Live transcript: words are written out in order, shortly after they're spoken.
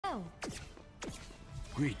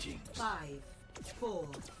Greetings. 5, 4,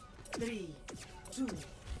 3, 2,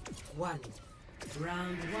 1.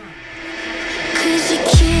 Round 1. 'Cause your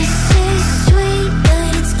kiss is sweet,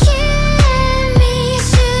 but it's killing me. I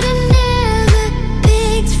should've never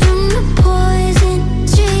picked from the poison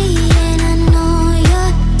tree, and I know your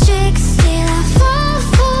tricks, still I fall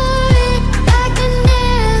for it like I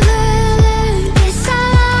never learned. Guess I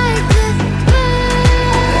like the burn.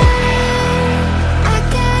 I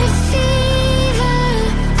got a fever,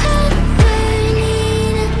 I'm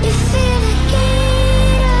burning up. You feel the heat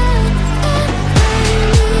up, I'm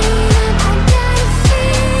burning up. I got a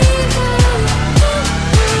fever,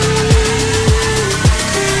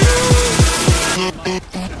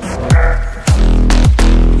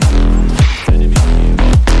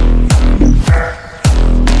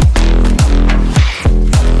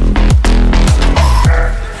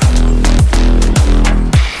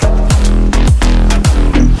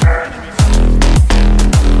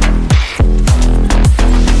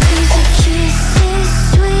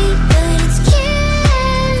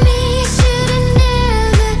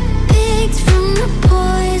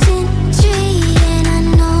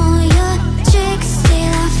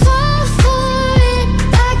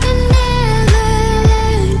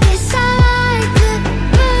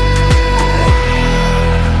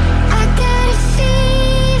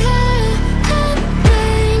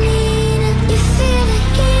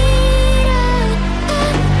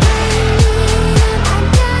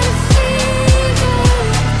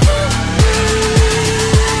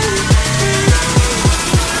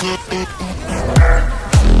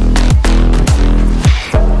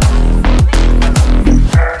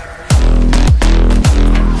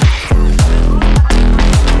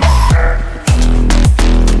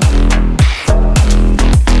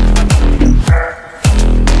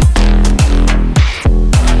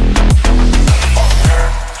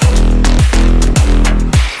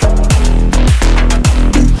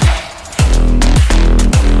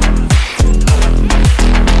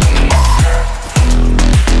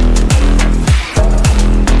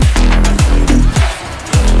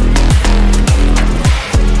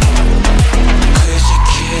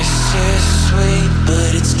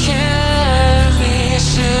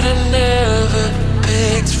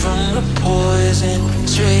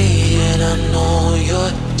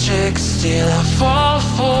 still I fall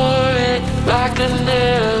for it like I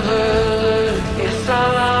never learned. Yes, I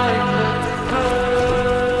like the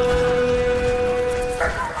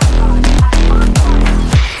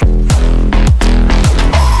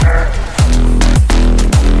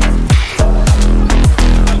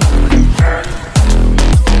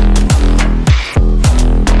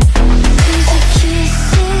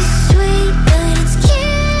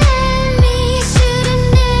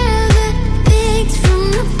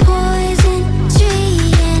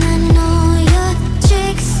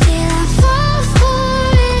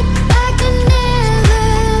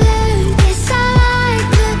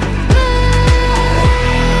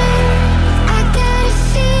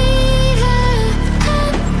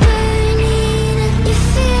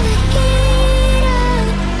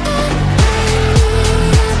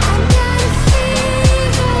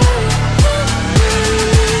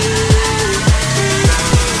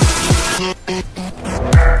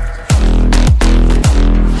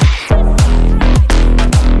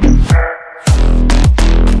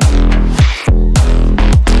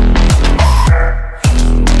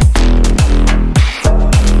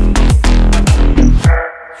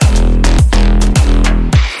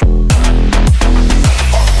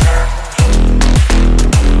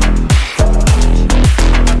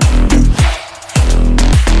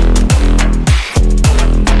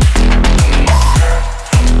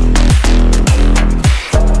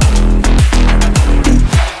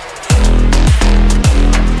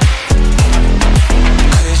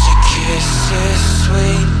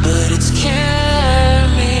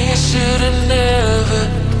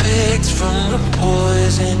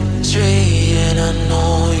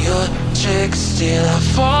still I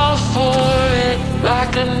fall for it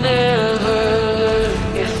like I never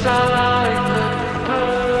learned. Yes, I like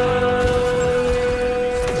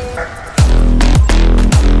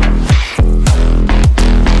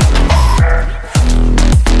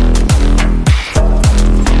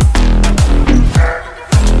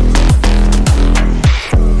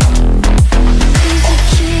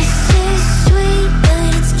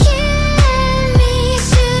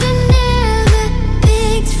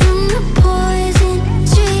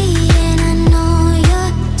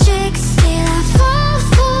tricks.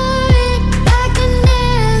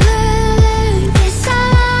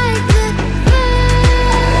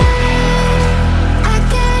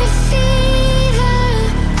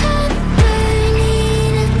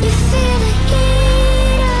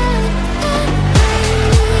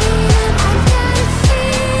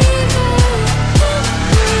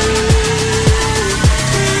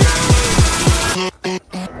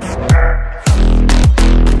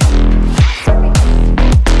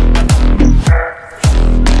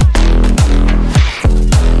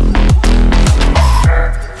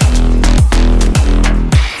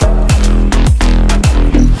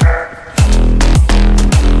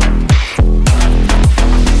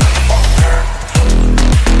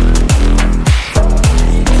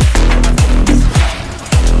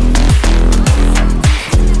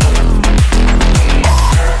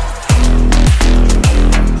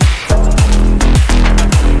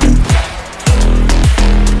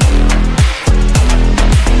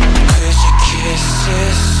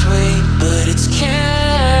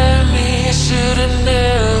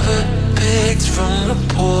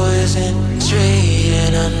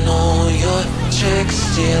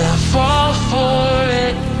 still I fall for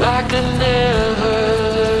it like I never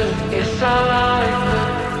learned. Yes, I like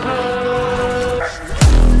the birds.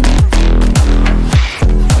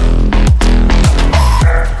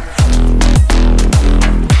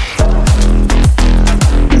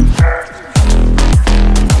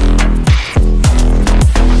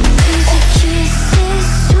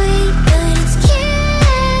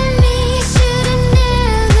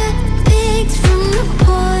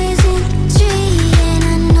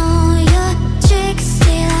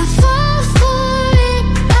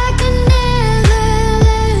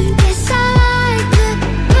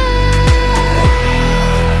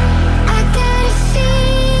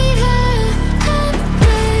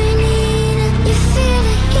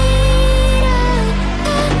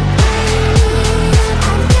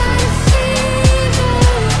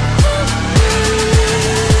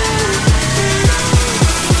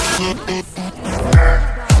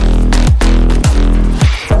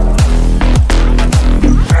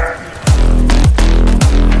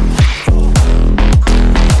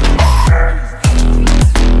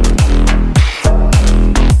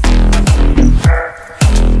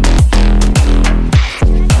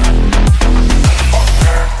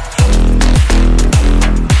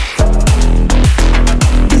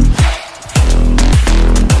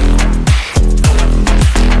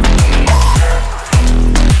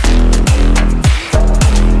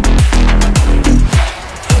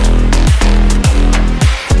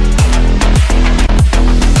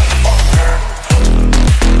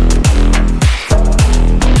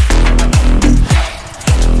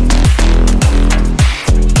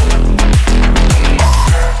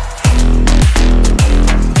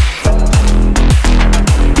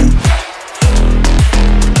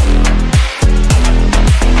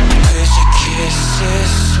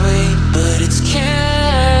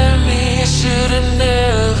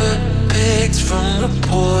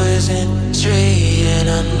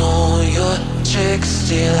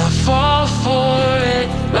 Still I fall for it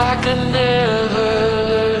like I never